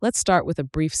Let's start with a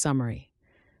brief summary.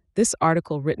 This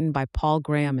article, written by Paul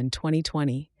Graham in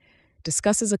 2020,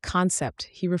 discusses a concept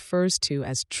he refers to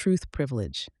as truth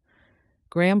privilege.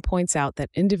 Graham points out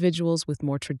that individuals with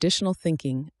more traditional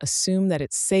thinking assume that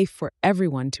it's safe for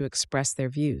everyone to express their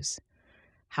views.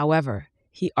 However,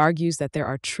 he argues that there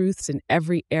are truths in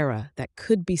every era that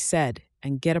could be said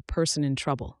and get a person in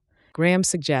trouble. Graham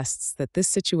suggests that this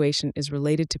situation is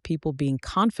related to people being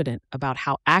confident about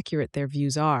how accurate their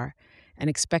views are and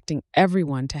expecting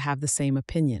everyone to have the same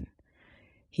opinion.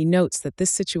 He notes that this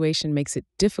situation makes it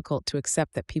difficult to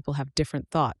accept that people have different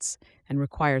thoughts and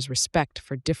requires respect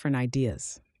for different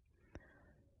ideas.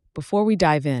 Before we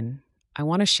dive in, I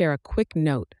want to share a quick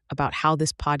note about how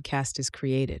this podcast is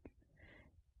created.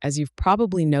 As you've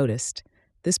probably noticed,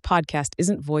 this podcast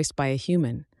isn't voiced by a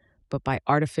human, but by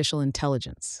artificial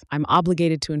intelligence. I'm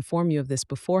obligated to inform you of this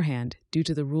beforehand due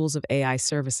to the rules of AI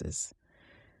services.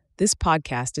 This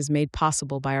podcast is made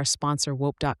possible by our sponsor,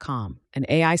 Wope.com, an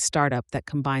AI startup that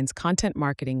combines content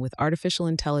marketing with artificial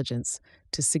intelligence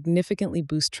to significantly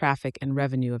boost traffic and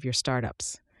revenue of your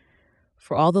startups.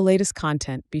 For all the latest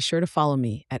content, be sure to follow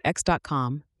me at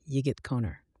x.com,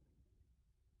 yigitkoner.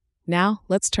 Now,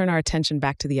 let's turn our attention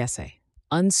back to the essay,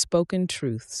 Unspoken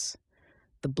Truths,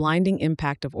 the Blinding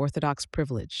Impact of Orthodox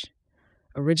Privilege.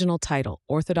 Original title,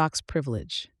 Orthodox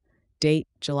Privilege. Date,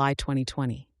 July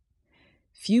 2020.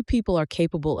 Few people are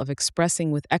capable of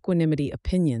expressing with equanimity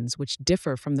opinions which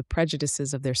differ from the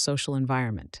prejudices of their social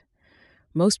environment.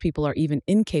 Most people are even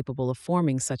incapable of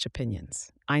forming such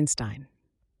opinions. Einstein.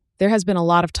 There has been a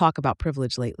lot of talk about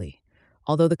privilege lately.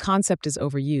 Although the concept is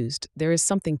overused, there is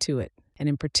something to it, and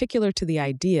in particular to the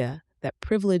idea that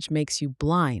privilege makes you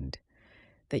blind,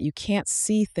 that you can't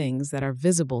see things that are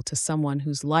visible to someone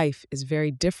whose life is very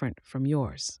different from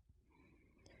yours.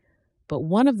 But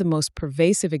one of the most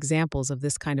pervasive examples of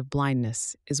this kind of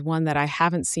blindness is one that I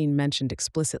haven't seen mentioned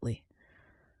explicitly.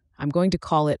 I'm going to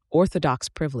call it Orthodox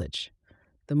Privilege.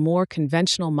 The more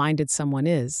conventional-minded someone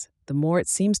is, the more it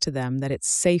seems to them that it's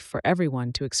safe for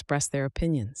everyone to express their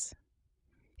opinions.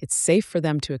 It's safe for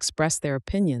them to express their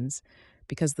opinions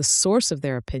because the source of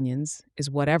their opinions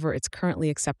is whatever it's currently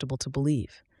acceptable to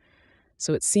believe.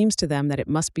 So it seems to them that it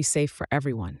must be safe for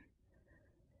everyone.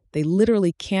 They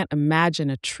literally can't imagine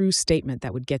a true statement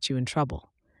that would get you in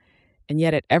trouble. And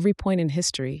yet at every point in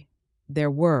history, there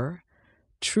were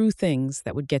true things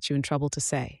that would get you in trouble to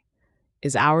say.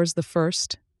 Is ours the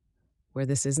first, where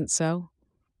this isn't so?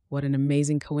 What an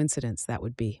amazing coincidence that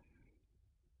would be.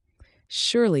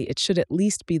 Surely it should at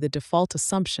least be the default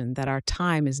assumption that our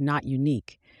time is not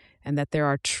unique and that there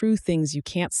are true things you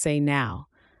can't say now,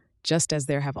 just as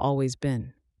there have always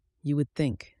been, you would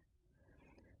think.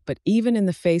 But even in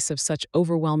the face of such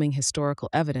overwhelming historical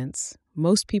evidence,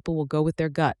 most people will go with their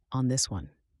gut on this one.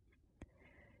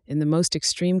 In the most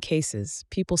extreme cases,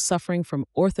 people suffering from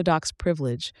orthodox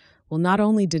privilege will not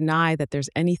only deny that there's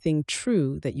anything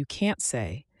true that you can't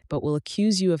say, but will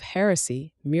accuse you of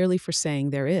heresy merely for saying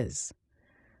there is.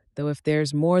 Though if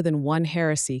there's more than one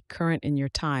heresy current in your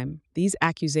time, these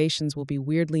accusations will be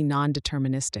weirdly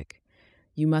non-deterministic.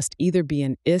 You must either be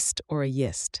an ist or a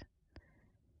yist.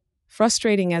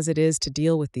 Frustrating as it is to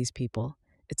deal with these people,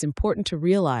 it's important to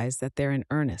realize that they're in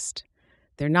earnest.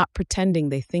 They're not pretending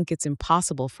they think it's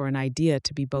impossible for an idea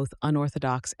to be both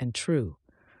unorthodox and true.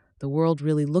 The world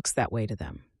really looks that way to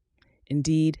them.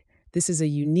 Indeed, this is a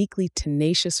uniquely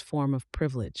tenacious form of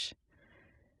privilege.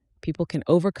 People can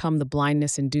overcome the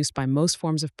blindness induced by most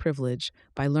forms of privilege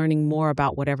by learning more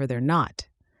about whatever they're not.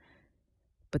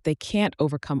 But they can't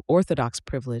overcome orthodox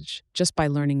privilege just by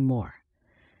learning more.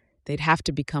 They'd have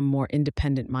to become more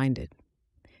independent-minded.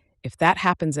 If that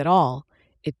happens at all,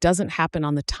 it doesn't happen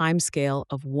on the timescale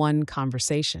of one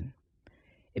conversation.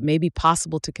 It may be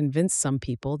possible to convince some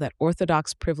people that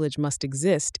orthodox privilege must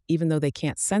exist even though they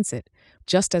can't sense it,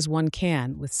 just as one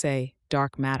can with, say,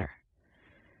 dark matter.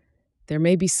 There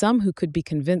may be some who could be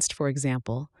convinced, for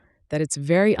example, that it's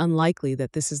very unlikely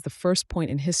that this is the first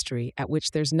point in history at which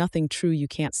there's nothing true you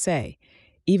can't say,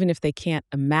 even if they can't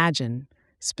imagine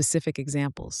specific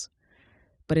examples.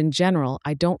 But in general,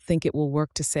 I don't think it will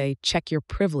work to say, check your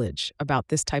privilege about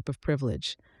this type of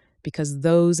privilege, because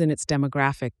those in its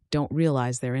demographic don't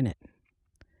realize they're in it.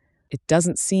 It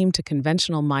doesn't seem to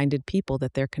conventional-minded people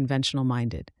that they're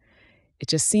conventional-minded. It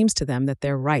just seems to them that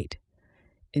they're right.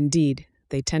 Indeed,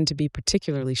 they tend to be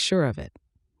particularly sure of it.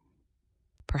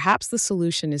 Perhaps the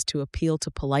solution is to appeal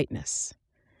to politeness.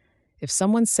 If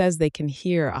someone says they can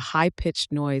hear a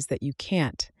high-pitched noise that you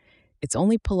can't, it's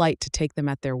only polite to take them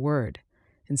at their word,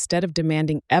 instead of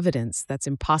demanding evidence that's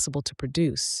impossible to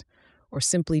produce, or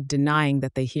simply denying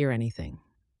that they hear anything.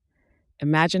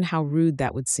 Imagine how rude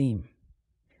that would seem.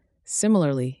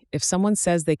 Similarly, if someone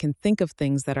says they can think of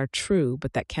things that are true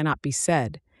but that cannot be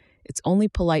said, it's only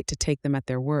polite to take them at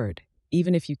their word,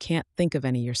 even if you can't think of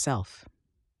any yourself.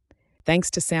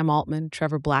 Thanks to Sam Altman,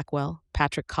 Trevor Blackwell,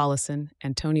 Patrick Collison,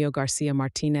 Antonio Garcia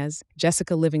Martinez,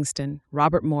 Jessica Livingston,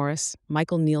 Robert Morris,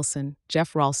 Michael Nielsen,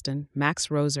 Jeff Ralston, Max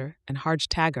Roser, and Harj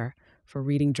Taggar for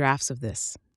reading drafts of this.